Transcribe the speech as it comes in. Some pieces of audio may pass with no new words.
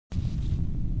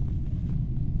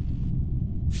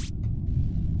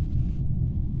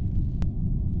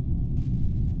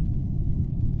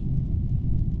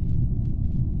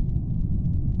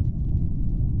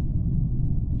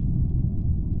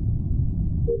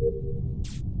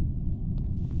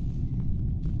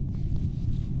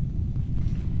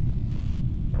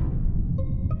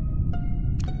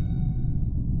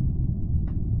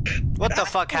What the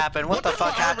fuck happened? What the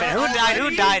fuck happened? Who died?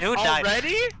 Who died? Who died?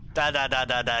 Already?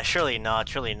 Da. Surely not.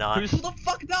 Surely not. Who the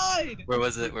fuck died? Where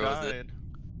was it? Where was it?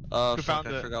 Oh, fuck,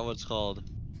 I forgot what it's called.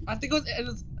 I think it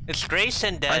was It's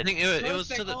Grayson dead. I think it was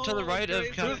to the right of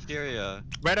cafeteria.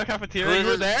 Right of cafeteria? You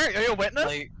were there? Are you a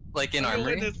witness? Like in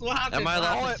armory? Am I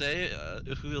allowed to say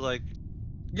who like?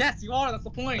 Yes, you are. That's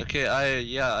the point. Okay,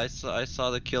 I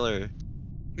saw the killer.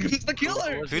 Who's the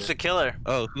killer? Who's the killer?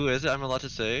 Oh, who is it? I'm allowed to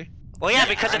say. Well, yeah,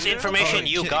 because it's information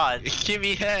you got.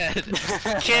 Kimmy Head.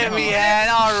 Kimmy Head.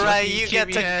 All right, you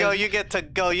get to go. You get to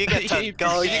go. You get to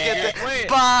go. You get to. Wait.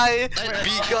 Bye.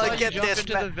 Be gonna get this.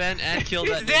 Into the vent and kill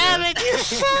that. Damn it! You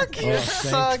suck. You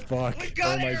suck. Fuck.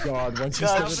 Oh my god. Once you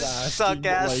started asking, suck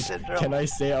ass like, syndrome. can I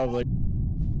say I was like.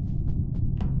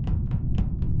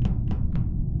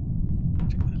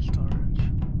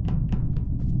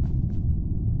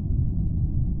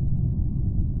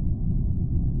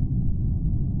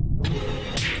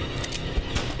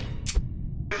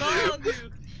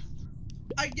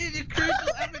 I gave you crucial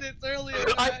evidence earlier.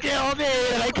 I killed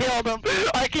him! I killed him!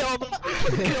 I killed him!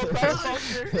 Killed that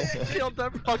fucker! Killed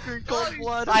that fucker in cold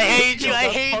blood! I hate you! I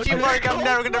hate you, Mark! I'm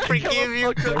never gonna forgive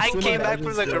you! I came back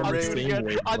from the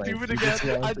grave. I do it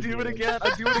again! I do it again!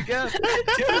 I do it again!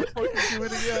 I fucking do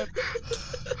it again!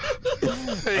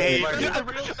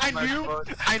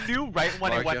 I knew right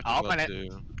when it went up and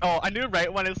I knew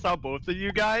right when I saw both of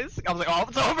you guys. I was like, oh,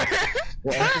 it's over.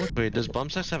 Wait, does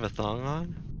Bumsex have a thong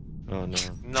on? Oh no.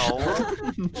 No.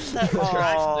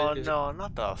 Oh no,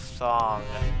 not the song.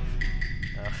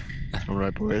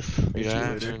 Alright, boys. Yeah, I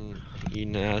haven't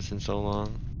eaten ass in so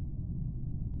long.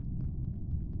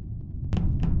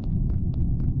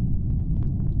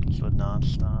 This would not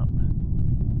stop.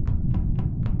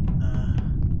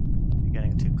 You're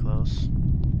getting too close.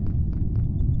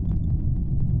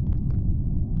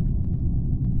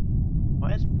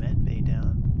 Why is medbay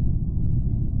down?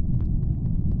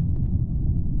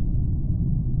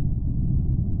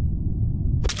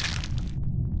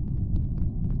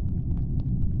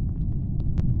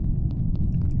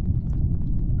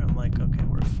 I'm like, okay,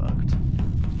 we're fucked.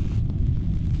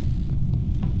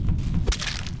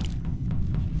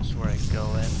 That's where I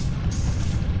go in.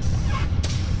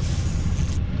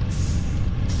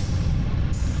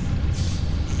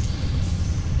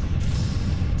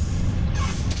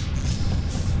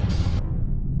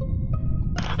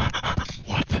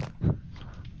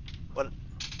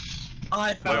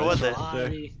 I found Where was it?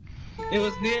 body. It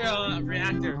was near a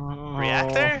reactor.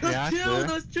 Reactor?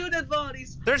 There's two dead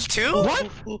bodies. There's two? What?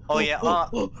 Oh yeah.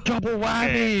 Double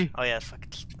whammy! Oh yeah. Fuck.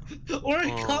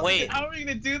 Wait, how are we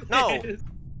gonna do this? No.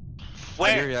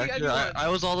 Where? Reactor? I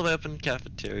was all the way up in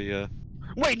cafeteria.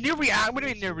 Wait, new reactor? What do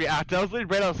you mean new reactor? I was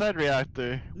right outside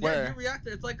reactor. Where? Yeah, new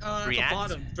reactor. It's like the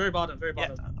bottom, very bottom.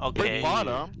 Yeah, okay. Very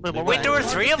bottom? Wait, there were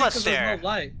three of us there. No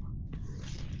light.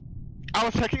 I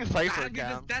was checking Cypher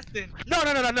cam. No.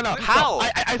 How?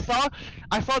 I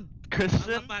saw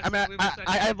Christian. I mean,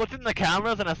 I looked in the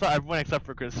cameras and I saw everyone except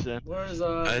for Christian. Where's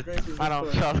Gracie? I don't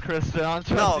trust Christian. I don't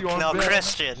trust you No, bit.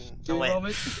 Christian. No, wait.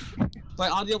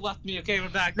 Like audio left me. Okay, we're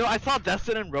back. No, I saw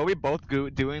Destin and Rowie both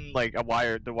doing like the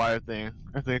wire thing.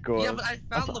 I think it was. Yeah, but I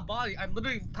found the body. I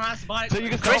literally passed by. So you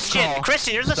can Christian,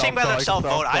 you're the same guy that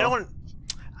self-vote. I don't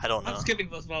know. I'm skipping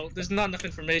this vote. There's not enough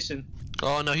information.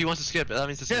 Oh no, he wants to skip it. That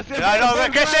means to skip. I know,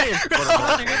 Christian!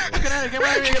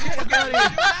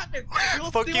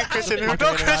 Fuck you, Christian! No,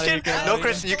 Christian! No,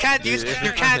 Christian! You can't use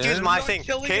my thing,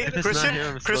 okay?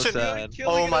 Christian!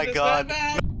 Oh my god!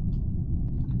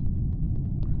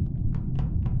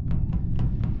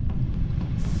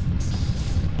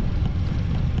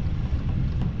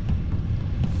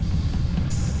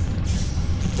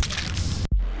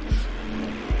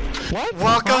 What?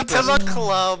 Welcome to the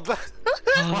club!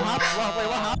 What happened? Wait,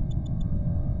 what happened?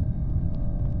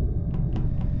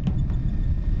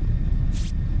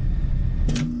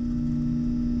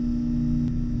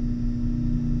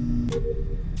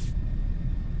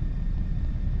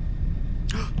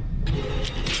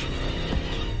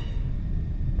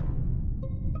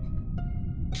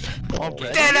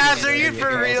 Deadass, are you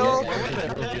for real?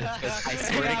 I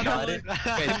swear to God.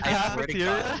 I swear to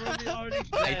God.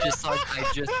 I just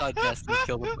saw Destin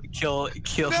kill Roby.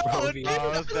 What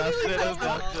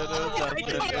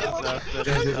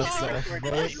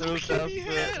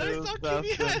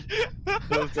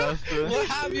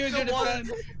have you in your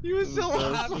defense? He was still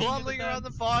waddling around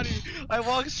the body. I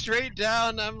walked straight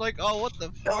down. I'm like, oh, what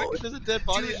the fuck? There's a dead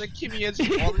body and then Kimmy is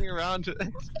falling around. Dude,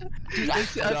 I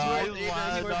swear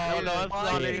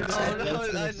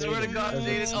to God,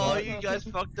 Aiden, oh, you guys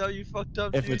fucked up, you fucked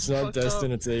up. If it's not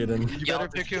Destin, it's Aiden. You better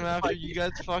pick him after you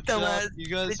guys fucked up. You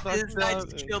guys fucked I up.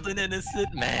 just killed an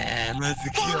innocent man. Let's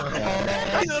kill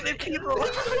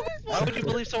Why would you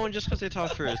believe someone just because they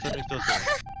talk first? That makes no sense.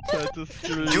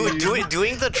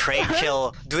 Doing the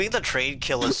trade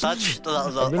kill is such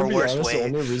I'm the gonna be worst honest, the way.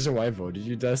 only reason why I voted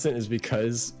you, Destin, is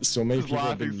because so many people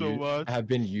have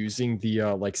been using the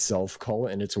like self call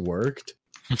and it's worked.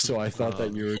 So I thought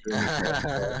that you were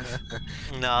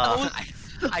doing No.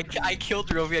 I killed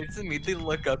Rovi. I just immediately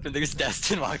look up and there's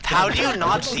Destin walking. How do you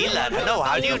not see that? No,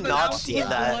 how do you not see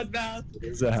that?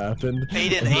 Does it happen?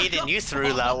 Aiden, you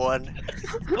threw that one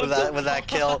with that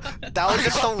kill. That was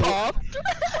just so pop.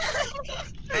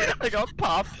 I got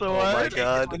popped so Oh my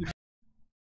god.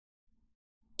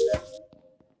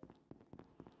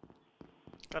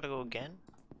 Gotta go again.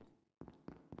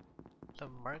 The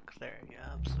mark there, yeah,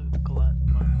 absolute glut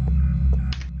mark.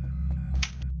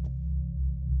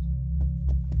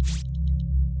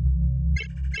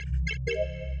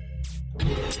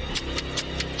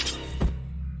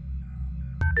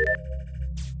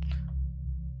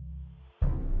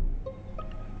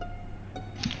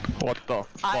 What the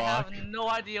fuck? I have no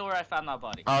idea where I found that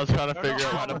body. I was trying to figure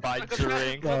out how to buy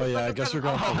drink. Oh yeah, I guess we're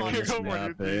going to win this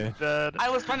map, eh? Dead. I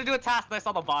was trying to do a task and I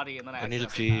saw the body and then I need to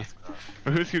pee.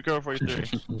 Who's Hugo 43?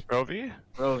 Rovi?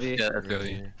 Rovi. Yeah, that's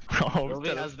Rovi. Oh,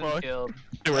 Rovi has been killed.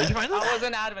 Dude, where'd you find that? I was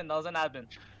in admin. That was in admin.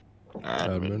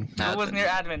 Admin. I was near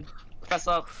admin. Fess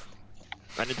up.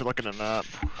 I need to look in a map.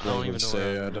 I don't even know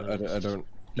say. I don't.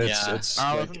 It's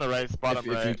I like, was in the right spot.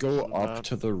 if you go up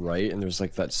to the right and there's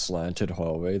like that slanted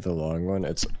hallway, the long one,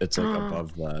 it's like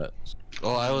above that.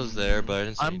 Oh, I was there, but I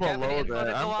didn't see I'm below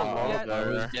there. I'm below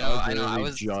there. I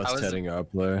was just heading up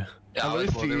there. I really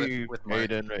see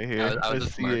Aiden right here. I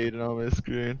just see Aiden on my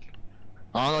screen.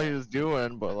 I don't know what he was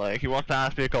doing, but like he walked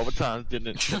past me a couple times,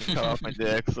 didn't cut off my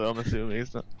dick, so I'm assuming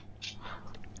he's not.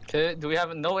 Okay, do we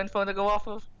have no info to go off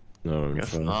of? No,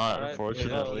 Guess not,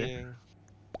 unfortunately.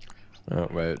 Oh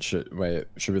wait, should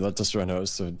we let this run out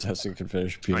so Destin can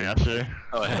finish peeing? Oh yeah, sure.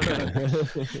 Oh,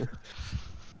 yeah.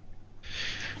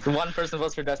 If one person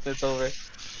votes for Destin, it's over.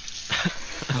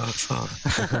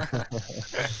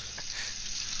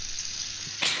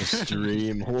 The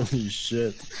stream, holy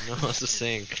shit. No, it's a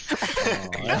sink.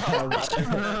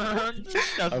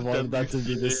 I wanted that to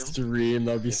be the stream,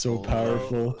 that'd be so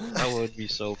powerful. That would be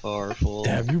so powerful.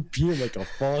 Damn, you peeing like a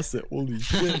faucet, holy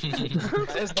shit.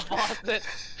 There's the faucet.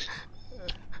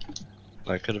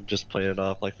 I could have just played it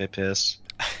off like my piss.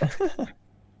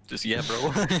 Just yeah,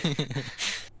 bro.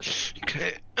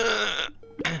 Okay.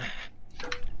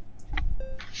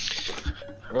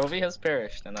 Rovi has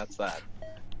perished, and that's that.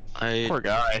 Poor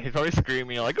guy. He's always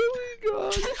screaming like, oh my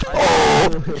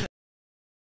god.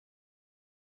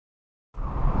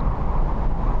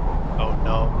 Oh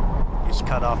no, he's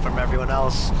cut off from everyone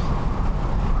else.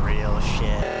 Real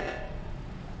shit.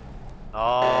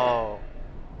 Oh.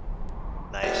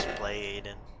 Nice play,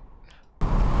 Aiden.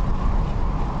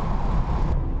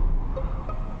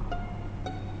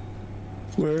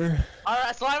 Where?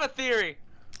 Alright, so I have a theory.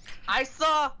 I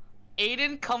saw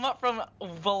Aiden come up from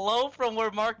below from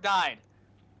where Mark died.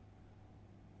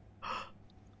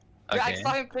 Okay. Yeah, I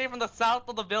saw him came from the south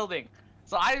of the building.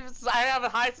 So I have a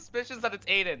high suspicions that it's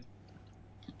Aiden.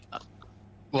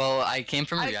 Well, I came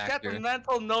from I reactor. kept a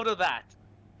mental note of that.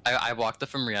 I walked up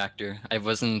from reactor. I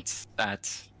wasn't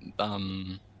at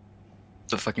the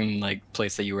fucking like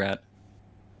place that you were at.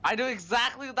 I knew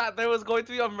exactly that there was going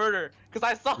to be a murder because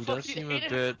I saw He does fucking seem a Aiden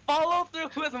bit- follow through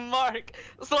with Mark.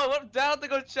 So I went down to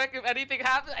go check if anything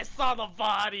happened. I saw the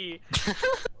body.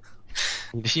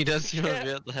 He does seem a You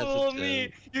bit can't fool me.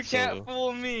 hesitant. You can't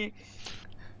fool me.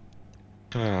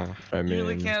 I You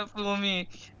really mean, can't fool me.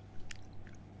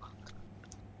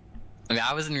 I mean,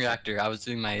 I was in reactor. I was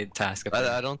doing my task up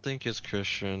there. I don't think it's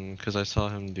Christian, because I saw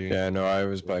him doing. yeah, no, I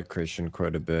was by Christian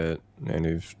quite a bit, and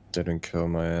he didn't kill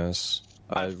my ass.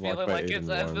 I walked by Aiden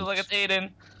I feel like it's Aiden.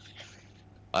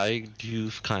 I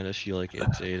do kind of feel like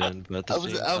it's Aiden, but at the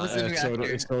same I was in time,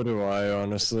 reactor. So do I,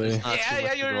 honestly. It's not too Yeah,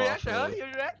 much you're to a go off reactor, huh? of. You're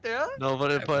a reactor, huh? No,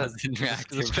 but I was in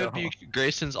reactor, this could bro. be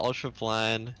Grayson's ultra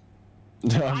plan. I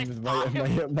saw him. I saw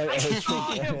him.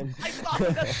 plan. I saw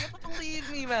him. You have to believe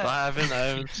me, man. I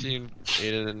haven't seen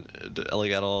Aiden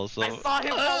like at all. So. I saw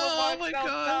him. Oh my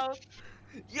god!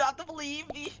 You have to believe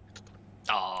me.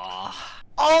 Aww.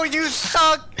 Oh, you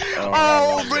suck!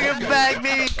 Oh, bring it back,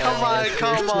 baby! Come on,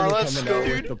 come on, let's go.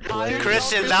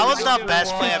 Christian, that was the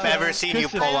best play I've ever seen you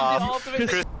pull off.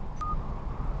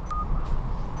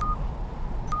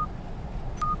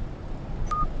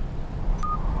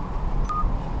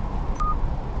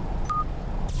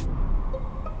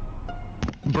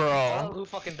 Bro. Who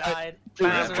fucking died?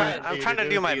 I'm trying to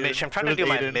do my mission. I'm trying to do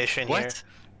my mission here. What?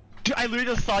 Dude, I literally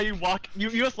just saw you walk. You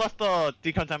just left the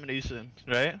decontamination,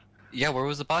 right? Yeah, where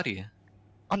was the body?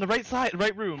 On the right side,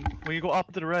 right room. When you go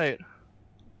up to the right.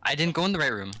 I didn't go in the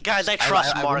right room. Guys, I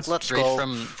trust I Mark. went Let's straight go.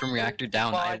 From reactor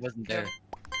down. I wasn't there.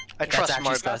 I trust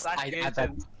Mark.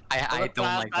 I don't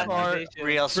like that.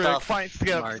 Real stuff. Fine, skip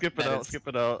it out, is- skip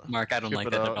it out. Mark, I don't like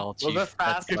that at all, Chief.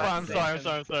 fast Skip it out, I'm sorry,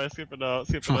 skip it out,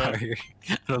 skip it out. Sorry.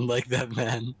 I don't like that,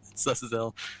 man. It's sus as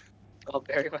hell. Oh,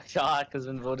 Barry my shot has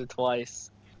been voted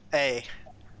twice. Hey,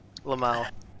 Lamau.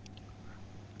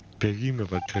 Peggy me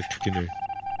va traktkine.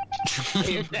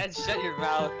 You're dead, shut your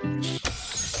mouth.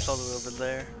 It's all the way over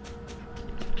there.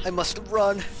 I must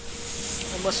run.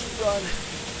 I must run.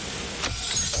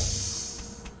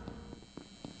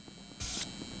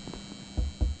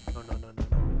 No.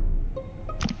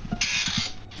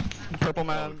 Purple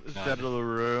man is dead to the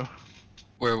roo.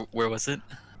 Where was it?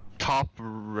 Top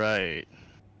right.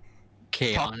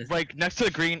 Okay, Top, honestly. like next to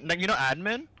the green, like, you know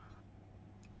admin?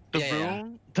 The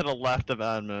room to the left of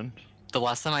admin. The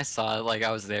last time I saw it, like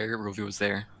I was there, Rovi was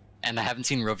there, and I haven't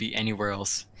seen Rovi anywhere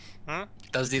else. Huh?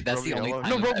 That's the only time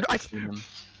No, I've ever seen him.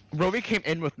 Rovi came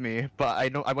in with me, but I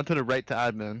went to the right to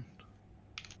admin.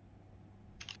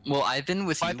 Well, I've been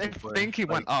with you I before. think he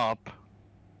went up.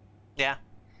 Yeah.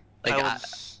 Like I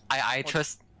I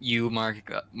trust you,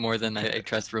 Mark, more than I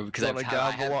trust Rovi because Do it,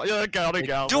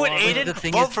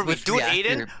 Aiden. Vote for me. Do it,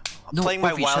 Aiden. No, Playing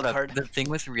my Rovi, wild shut up. card. The thing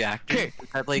with reactor is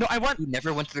that like No, I want- he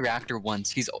never went to the reactor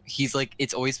once. He's like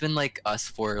it's always been like us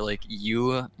four, like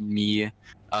you, me,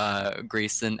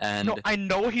 Grayson, and No, I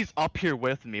know he's up here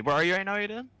with me. Where are you right now,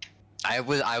 Aiden? I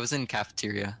was in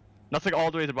cafeteria. That's like all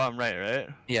the way to the bottom right, right?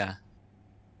 Yeah.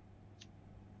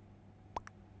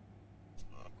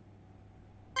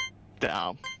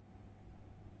 Damn.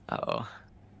 Oh.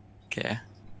 Okay.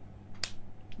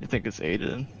 You think it's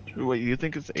Aiden? Wait, you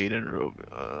think it's Aiden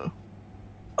or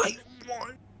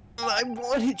I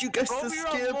wanted you guys to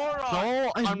skip.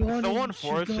 No, I'm so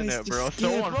unfortunate, bro.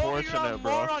 So unfortunate,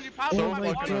 bro. Oh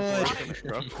my god.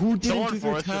 Who didn't do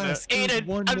their task?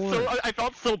 Aiden, I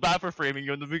felt so bad for framing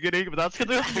you in the beginning, but that's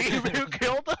because it was me who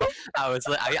killed him. I was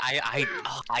like,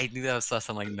 I knew that was sus.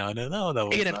 I'm like, no.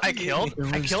 Aiden, I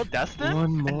killed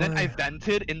Destin, and then I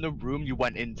vented in the room you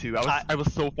went into. I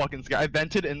was so fucking scared. I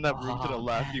vented in that room to the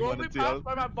left you went into. Passed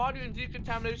by my body in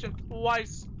decontamination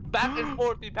twice. Back and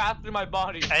forth, he passed through my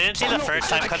body. I didn't see the first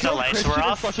time because the lights were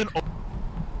off.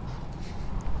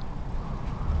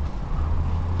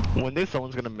 One day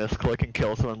someone's gonna misclick and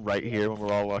kill someone right here when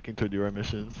we're all walking to do our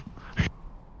missions.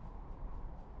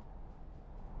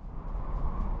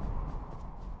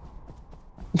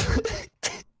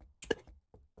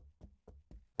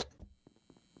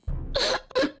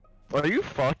 Are you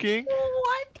fucking?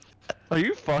 What? Are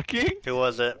you fucking? Who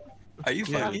was it? Are you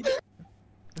funny?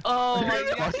 Oh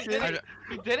my god, he did it!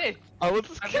 He did it! I was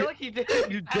I feel like he did it!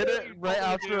 You did it right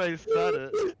after I said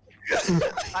it.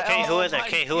 Okay, who is it?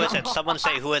 Okay, who is it? Someone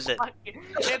say who is it?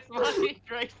 It's fucking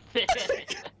Grayson!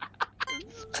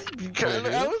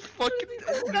 I was fucking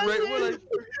right when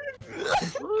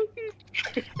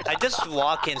I just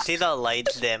walk in, see the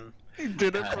lights dim. He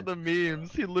did it for the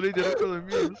memes. He literally did it for the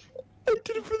memes. I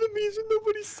did it for the memes and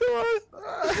nobody saw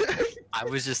it. I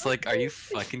was just like, are you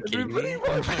fucking kidding me?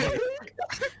 Oh my god.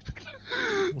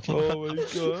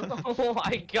 Oh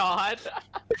my god!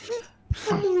 Oh,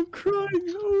 I'm crying.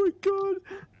 Oh my god.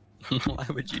 Why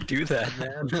would you do that,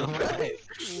 man?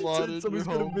 Why? Someone's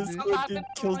gonna misclick and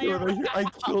kill someone right here.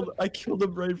 I killed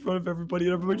him right in front of everybody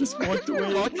and everybody just walked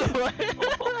away.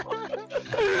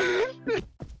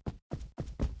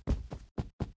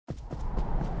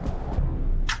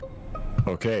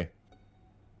 Okay.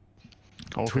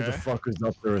 Who the fuck was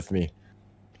up there with me?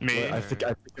 Me. I think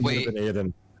it might have been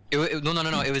Aiden. No.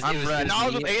 It was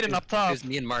with Aiden up top. It was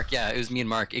me and Mark. Yeah, it was me and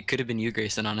Mark. It could have been you,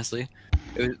 Grayson. Honestly,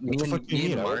 it was me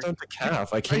and I Mark. went down to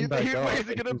calf. I came back up. Is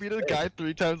it gonna be the guy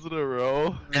 3 times in a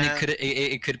row? And it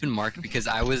could have been Mark because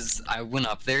I went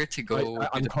up there to go.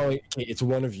 I'm calling. Okay, it's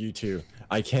one of you two.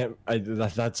 I can't.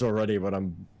 That's already what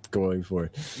I'm going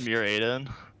for. You're Aiden.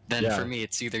 Then Yeah. for me,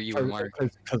 it's either you or Mark.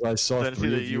 Because I saw Then it's 3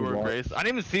 either of you or walk- Grayson. I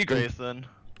didn't even see Grayson.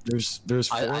 There's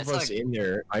 4 of us in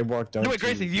there. I walked down. No, wait,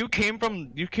 Grayson, you came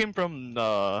from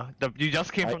the you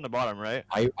just came from the bottom, right?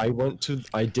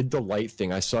 I did the light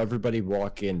thing. I saw everybody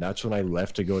walk in. That's when I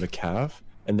left to go to calf,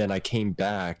 and then I came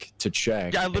back to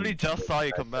check. Yeah, I literally just saw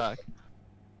you come back.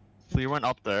 So you went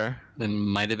up there. Then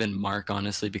might have been Mark,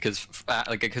 honestly, because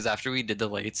because after we did the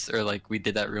lights or like we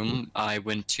did that room, I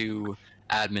went to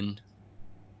admin.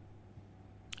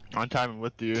 On time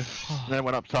with you. And then I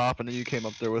went up top, and then you came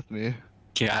up there with me.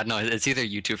 Yeah, no, it's either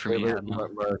you two for me.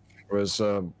 Mark,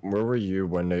 where were you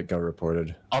when it got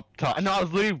reported? Up top. No, I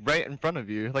was literally right in front of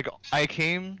you. Like, I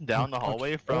came down the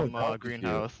hallway from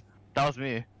greenhouse. That was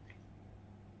me.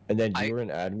 And then you were an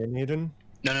admin, Aiden?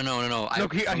 No. No,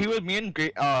 he was me and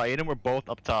Aiden were both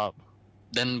up top.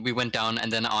 Then we went down, and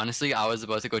then honestly, I was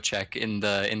about to go check in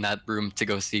that room to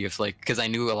go see if because I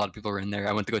knew a lot of people were in there.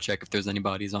 I went to go check if there's any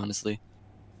bodies. Honestly.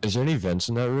 Is there any vents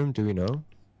in that room? Do we know?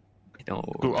 I don't.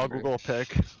 I'll Google a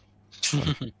pic.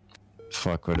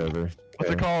 Fuck whatever.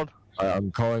 What's it called?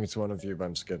 I'm calling it one of you, but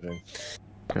I'm skipping.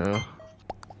 Yeah.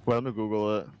 Well, let me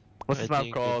Google it. What's this map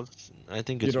called? I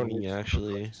think it's me,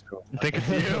 actually. I think it's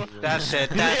you? That's it,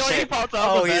 that's it.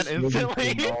 Oh, he's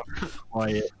instantly.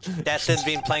 Destin's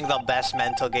been playing the best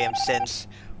mental game since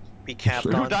we camped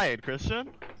on. Who died, Christian?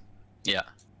 Yeah.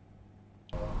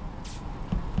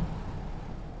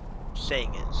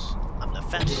 Saying is, I'm the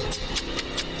fence.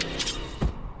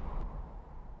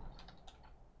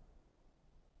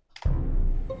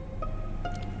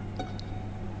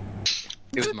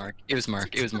 It was Mark. It was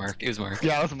Mark. It was Mark. It was Mark.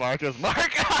 Yeah, it was Mark. It was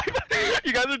Mark.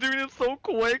 You guys are doing it so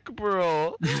quick,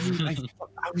 bro.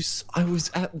 I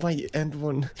was at my end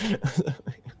one.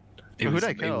 Who did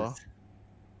I kill?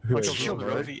 Who killed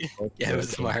Rovi? Yeah, it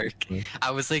was Mark.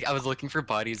 I was looking for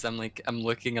bodies. I'm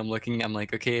looking. I'm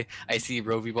like, okay, I see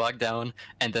Rovi walk down,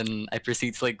 and then I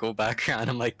proceed to go back around.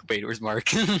 I'm like, wait, where's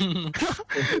Mark?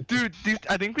 Dude,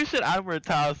 I think we should add more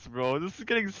tasks, bro. This is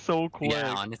getting so quick.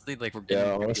 Yeah, honestly, we're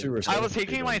getting. I was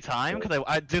taking my time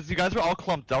because you guys were all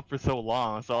clumped up for so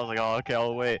long, so I was like, oh, okay,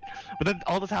 I'll wait. But then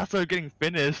all the tasks are getting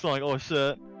finished, so I'm like, oh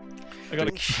shit, I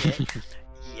gotta. Shit.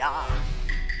 Yeah.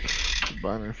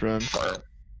 Bye, my friend.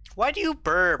 Why do you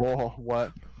burp? Oh,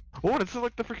 what? Oh, this is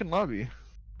like the freaking lobby.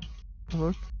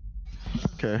 Look.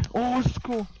 Okay. Oh, this is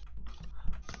cool.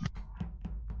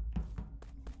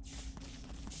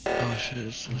 Oh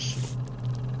shit.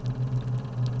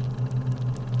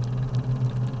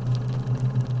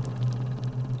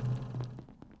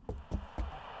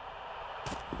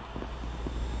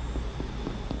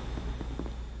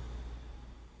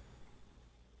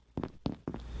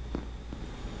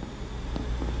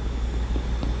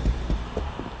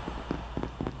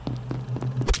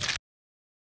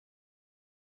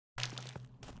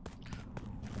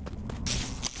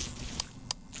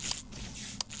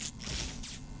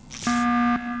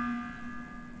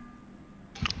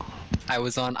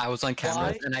 I was on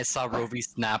camera and I saw Rovi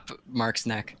snap Mark's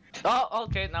neck. Oh,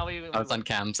 okay. Now we. I was on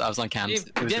cams. You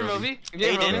getting Rovi? You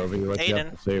getting Rovi? What you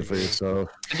have to say for yourself?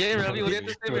 You getting Rovi? What do you have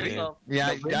to say for yourself?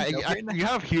 Yeah, you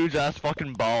have huge ass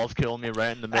fucking balls killing me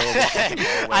right in the middle of the fucking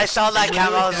hallway. I saw that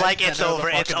camera, I was like, it's over,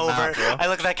 it's over. I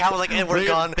looked at that camera, I was like, we're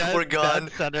gone, we're gone.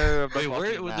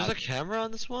 Wait, there's a camera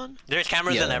on this one? There's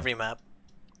cameras in every map.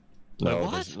 No,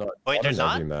 what? there's not. Wait, there's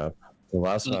not? Every map. The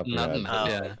last map we had.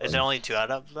 Yeah. Is there only 2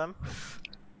 out of them?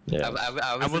 Yeah.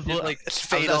 I was like,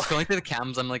 it's I fatal. was going through the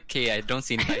cams. I'm like, okay, I don't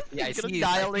see anybody. I see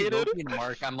dilated. Rovi and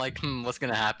Mark. I'm like, what's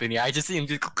gonna happen? Yeah, I just see him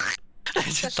just.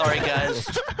 Sorry, guys.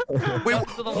 Wait, what?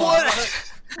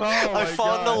 Oh I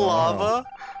found the lava?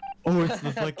 Oh, it's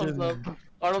the fucking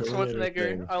Arnold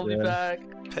Schwarzenegger. I'll be back.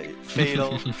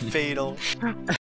 Fatal. Fatal.